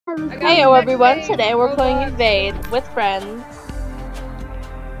Heyo everyone, today we're playing Invade with friends.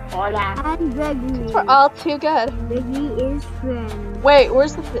 Hola. And Gregory. We're all too good. Gregory is friend. Wait,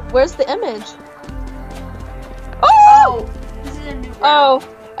 where's the image? Oh, this is a new round.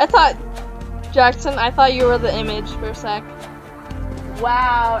 Oh, I thought Jackson, I thought you were the image for a sec.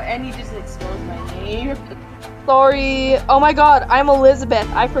 Wow, and you just exposed my name. Sorry. Oh my god, I'm Elizabeth.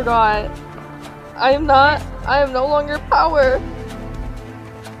 I forgot. I am no longer Power.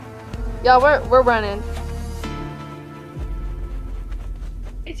 Yeah, we're running.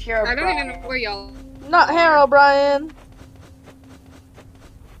 It's Hero. I don't even know where y'all. Not Harold, Brian.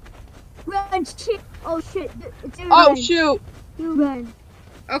 Run, shit. Oh shit. It's a Oh run. shoot. You run.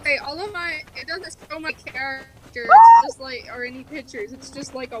 Okay, all of my it doesn't show my character. It's just like or any pictures. It's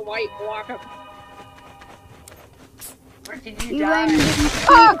just like a white block of. Where did you You die? run.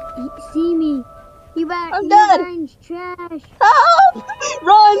 Ah! See me. You run. I'm you dead. Runs trash. Help!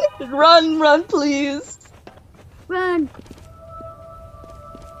 Run, please. Run.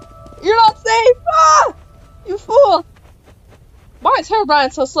 You're not safe! Ah! You fool! Why is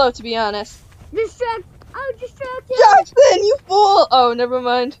Herobrine so slow, to be honest? Distract. Oh, distracted. Jackson, you fool! Oh, never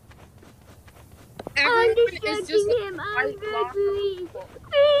mind. I'm Everyone is distracting just him. I'm white block. Gregory.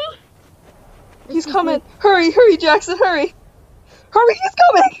 He's coming. Hurry, Jackson, hurry! Hurry, he's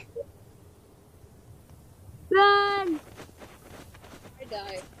coming! Run. I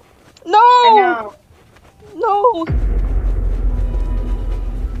died. No! I know. No!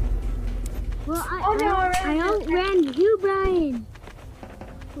 Well, Oh, no, I outran you, Brian.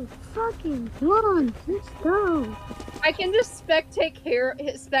 Oh, fucking on. Let's go. I can just spectate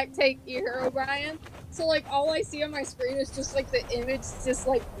Hero Brian. So like all I see on my screen is just like the image, just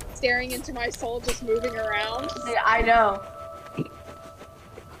like staring into my soul, just moving around. Yeah, I know.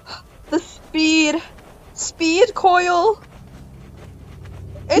 The speed coil.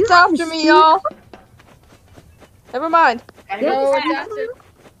 It's You have after a me, speed- y'all. Never mind. I Yeah. know. Oh, it's that's it.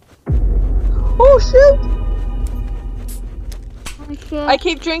 Oh shoot! Oh, shit. I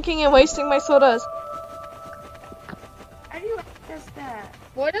keep drinking and wasting my sodas. How do you access that?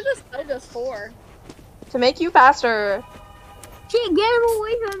 What are the sodas for? To make you faster. Shit, get him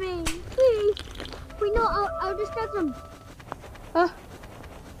away from me. Please. Wait, no, I'll distract him. Huh.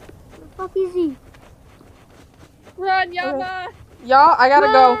 Where the fuck is he? Run, Yama! Y'all, I gotta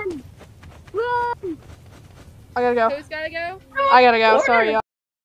go. Run. Run. I gotta go. Who's gotta go? I gotta go. Sorry, y'all.